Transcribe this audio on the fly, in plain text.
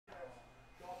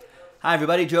Hi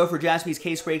everybody, Joe for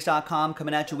JaspysCaseBreaks.com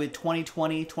coming at you with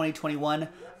 2020-2021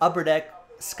 Upper Deck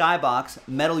Skybox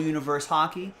Metal Universe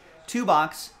Hockey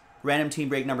 2-box random team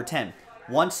break number 10.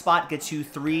 One spot gets you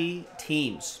 3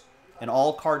 teams. An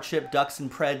all card ship Ducks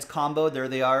and Preds combo. There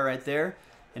they are right there.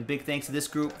 And big thanks to this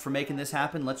group for making this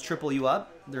happen. Let's triple you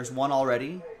up. There's 1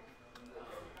 already.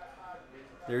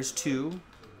 There's 2.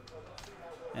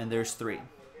 And there's 3.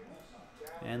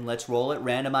 And let's roll it,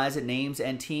 randomize it, names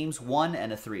and teams, 1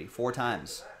 and a 3, 4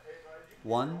 times.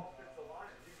 1,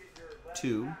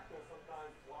 2,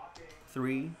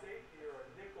 3,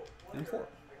 and 4.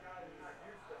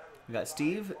 We got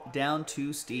Steve down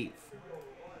to Steve.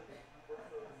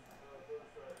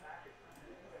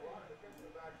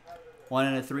 One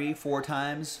and a 3, 4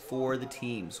 times for the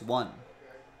teams. 1,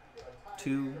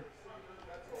 2,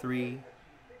 3,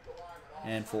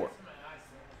 and 4.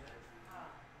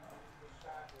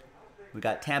 We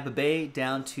got Tampa Bay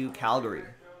down to Calgary.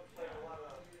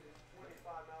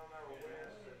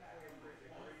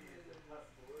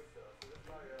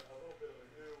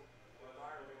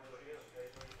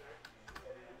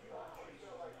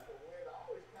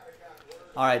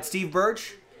 All right, Steve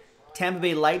Birch, Tampa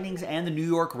Bay Lightnings and the New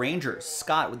York Rangers.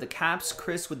 Scott with the Caps,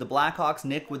 Chris with the Blackhawks,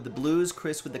 Nick with the Blues,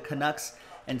 Chris with the Canucks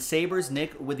and Sabres,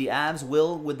 Nick with the Avs,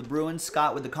 Will with the Bruins,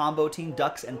 Scott with the combo team,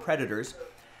 Ducks and Predators.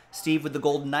 Steve with the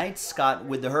Golden Knights, Scott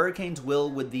with the Hurricanes, Will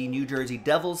with the New Jersey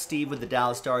Devils, Steve with the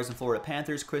Dallas Stars and Florida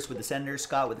Panthers, Chris with the Senators,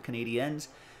 Scott with the Canadiens,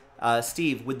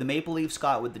 Steve with the Maple Leafs,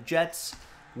 Scott with the Jets,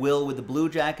 Will with the Blue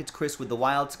Jackets, Chris with the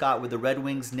Wild, Scott with the Red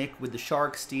Wings, Nick with the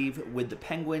Sharks, Steve with the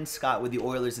Penguins, Scott with the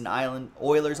Oilers,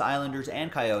 Islanders, and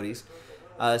Coyotes,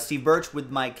 Steve Birch with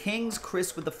my Kings,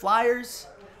 Chris with the Flyers,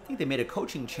 I think they made a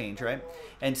coaching change, right?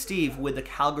 And Steve with the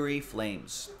Calgary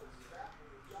Flames.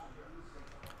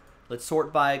 Let's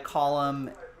sort by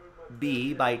column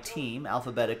B, by team,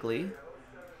 alphabetically.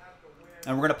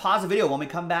 And we're going to pause the video. When we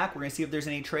come back, we're going to see if there's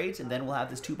any trades, and then we'll have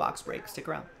this 2-box break. Stick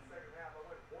around.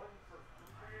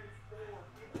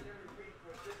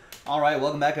 All right,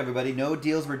 welcome back, everybody. No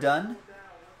deals were done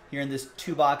here in this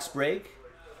 2-box break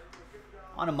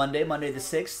on a Monday, Monday the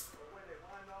 6th.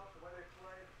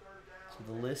 So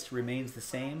the list remains the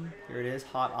same. Here it is,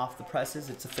 hot off the presses.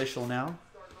 It's official now.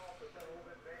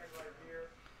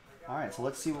 All right, so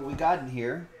let's see what we got in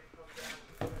here.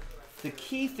 The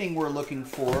key thing we're looking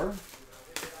for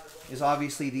is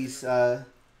obviously these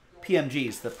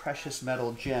PMGs, the precious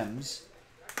metal gems,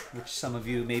 which some of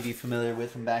you may be familiar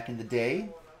with from back in the day.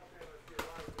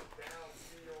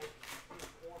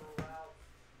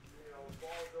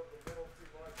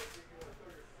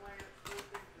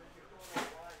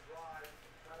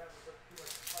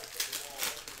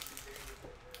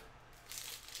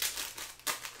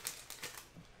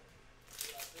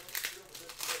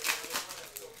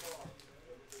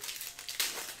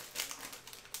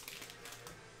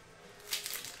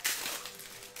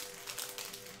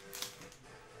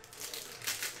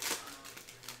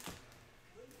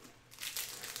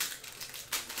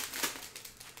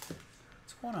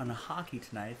 Going on hockey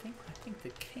tonight. I think the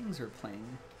Kings are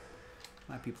playing.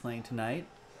 Might be playing tonight.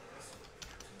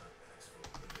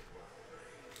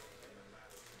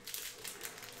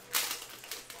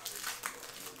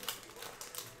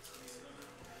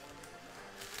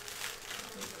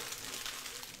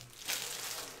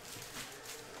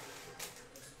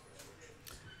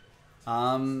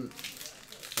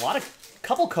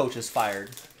 Couple coaches fired.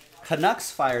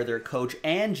 Canucks fired their coach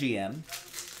and GM.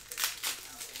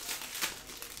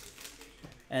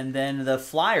 And then the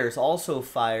Flyers also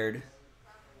fired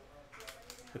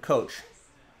the coach.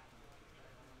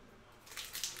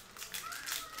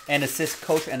 And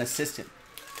coach and assistant.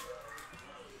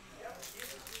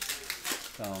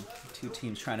 So 2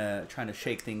 teams trying to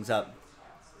shake things up.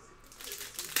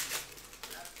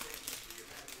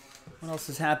 What else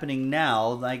is happening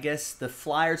now? I guess the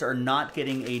Flyers are not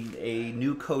getting a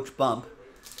new coach bump.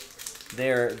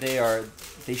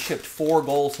 They shipped 4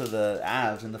 goals to the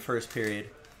Avs in the first period.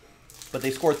 But they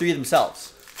scored 3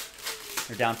 themselves.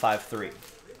 They're down 5-3.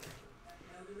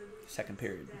 Second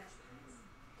period.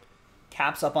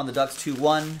 Caps up on the Ducks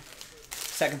 2-1.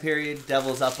 Second period.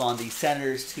 Devils up on the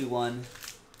Senators 2-1.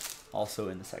 Also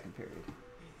in the second period.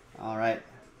 All right.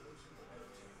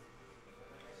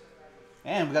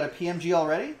 And we got a PMG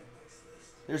already.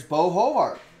 There's Bo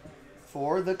Howard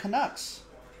for the Canucks.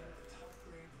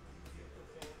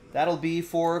 That'll be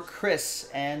for Chris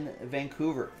and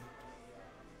Vancouver.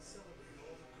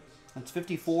 That's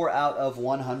 54 out of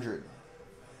 100.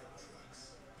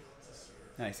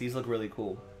 Nice. These look really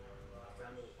cool.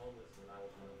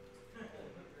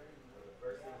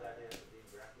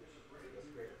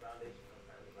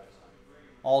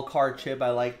 All card chip. I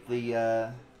like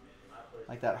the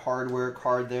like that hardware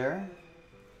card there.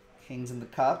 Kings in the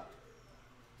Cup.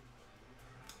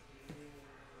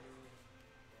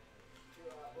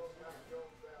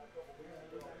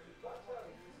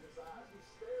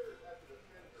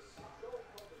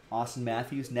 Austin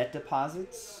Matthews net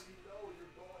deposits.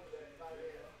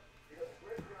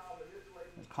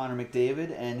 Connor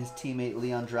McDavid and his teammate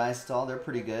Leon Draisaitl. They're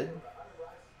pretty good.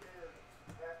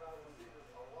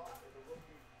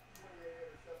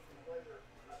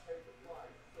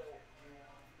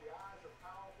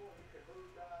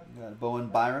 Got Bowen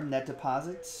Byram net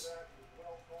deposits.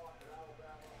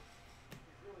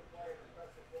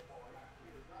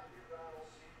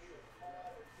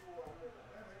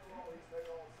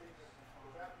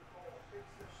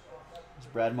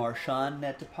 Brad Marchand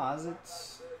net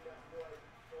deposits.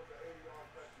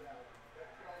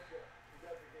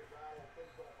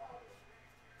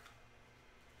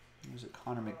 There's a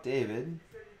Connor McDavid.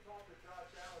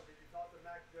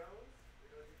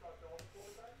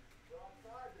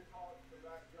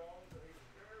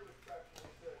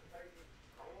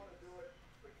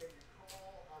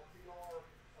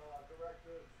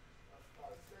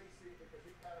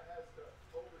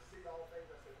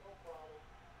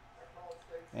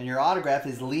 And your autograph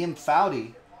is Liam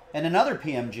Foudy and another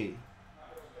PMG.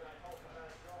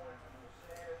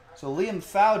 So Liam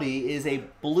Foudy is a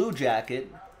Blue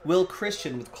Jacket. Will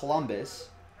Christian with Columbus.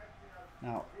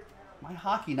 Now, my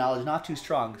hockey knowledge not too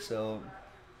strong, so you're going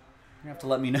to have to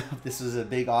let me know if this is a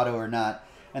big auto or not.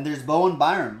 And there's Bowen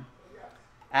Byram.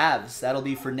 Avs, that'll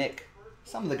be for Nick.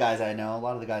 Some of the guys I know, a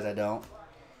lot of the guys I don't.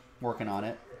 Working on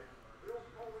it.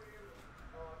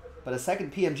 But a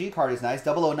second PMG card is nice.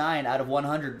 009 out of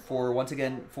 100 for, once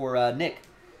again, for Nick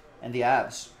and the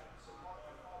Avs.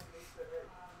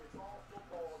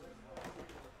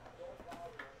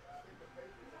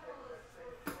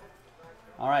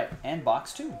 All right, and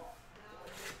box 2.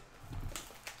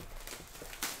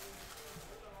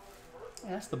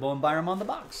 Yeah, that's the Bowen Byram on the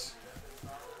box.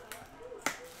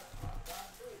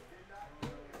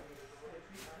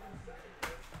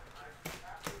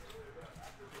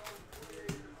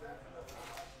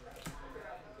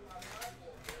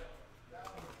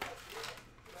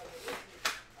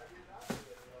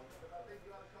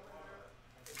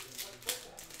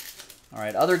 All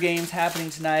right, other games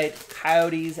happening tonight.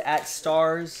 Coyotes at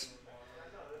Stars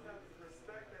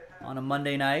on a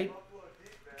Monday night.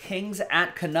 Kings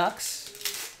at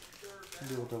Canucks. I'll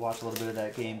be able to watch a little bit of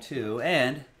that game too.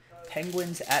 And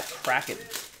Penguins at Kraken.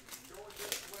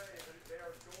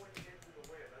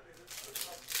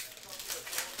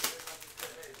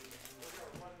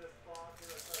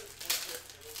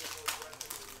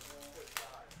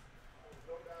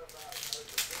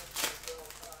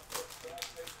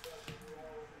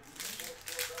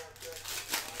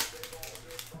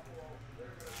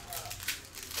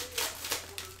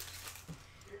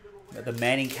 Got the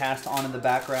Manning cast on in the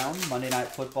background. Monday Night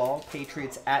Football.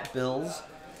 Patriots at Bills.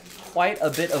 Quite a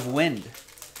bit of wind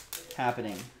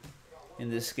happening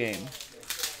in this game.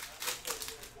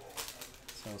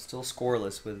 So still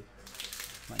scoreless with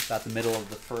like about the middle of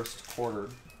the first quarter.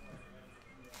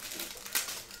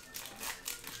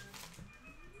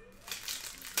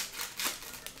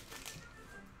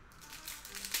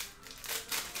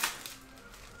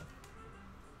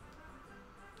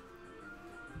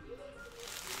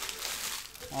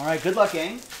 All right, good luck,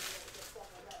 gang.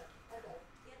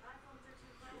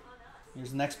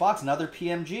 Here's the next box, another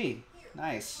PMG.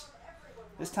 Nice.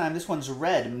 This time, this one's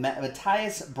red.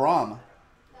 Matthias Braum.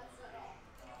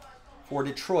 For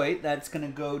Detroit, that's going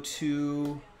to go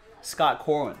to Scott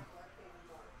Corwin.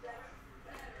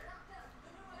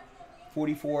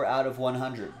 44 out of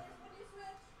 100.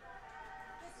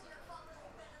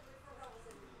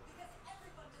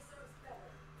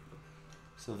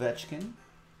 Ovechkin.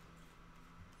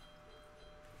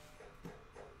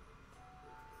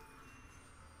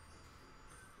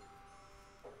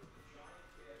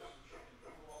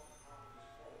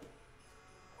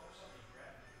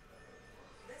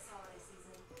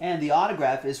 And the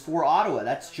autograph is for Ottawa.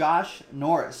 That's Josh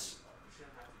Norris.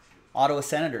 Ottawa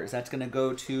Senators. That's going to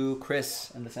go to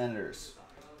Chris and the Senators.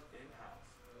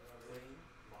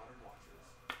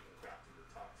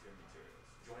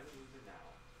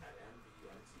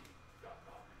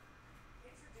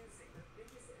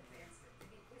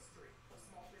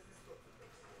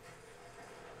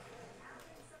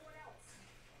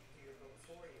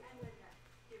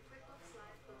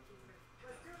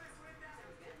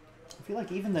 I feel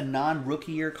like even the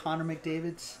non-rookie year Connor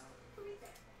McDavids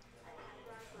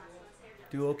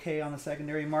do okay on the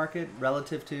secondary market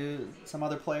relative to some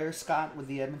other players. Scott with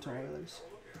the Edmonton Oilers.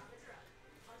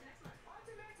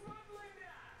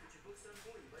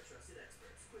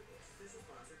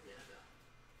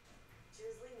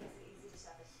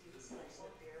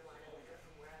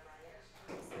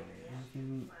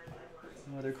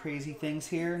 other crazy things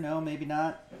here? No, maybe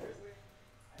not.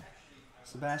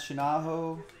 Sebastian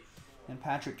Aho and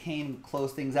Patrick Kane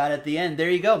close things out at the end.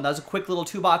 There you go. That was a quick little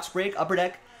 2-box break. Upper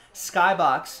Deck,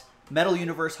 Skybox, Metal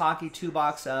Universe Hockey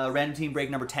 2-box random team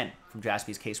break number 10 from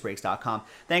jaspyscasebreaks.com.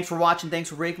 Thanks for watching. Thanks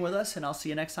for breaking with us, and I'll see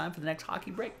you next time for the next hockey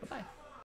break. Bye-bye.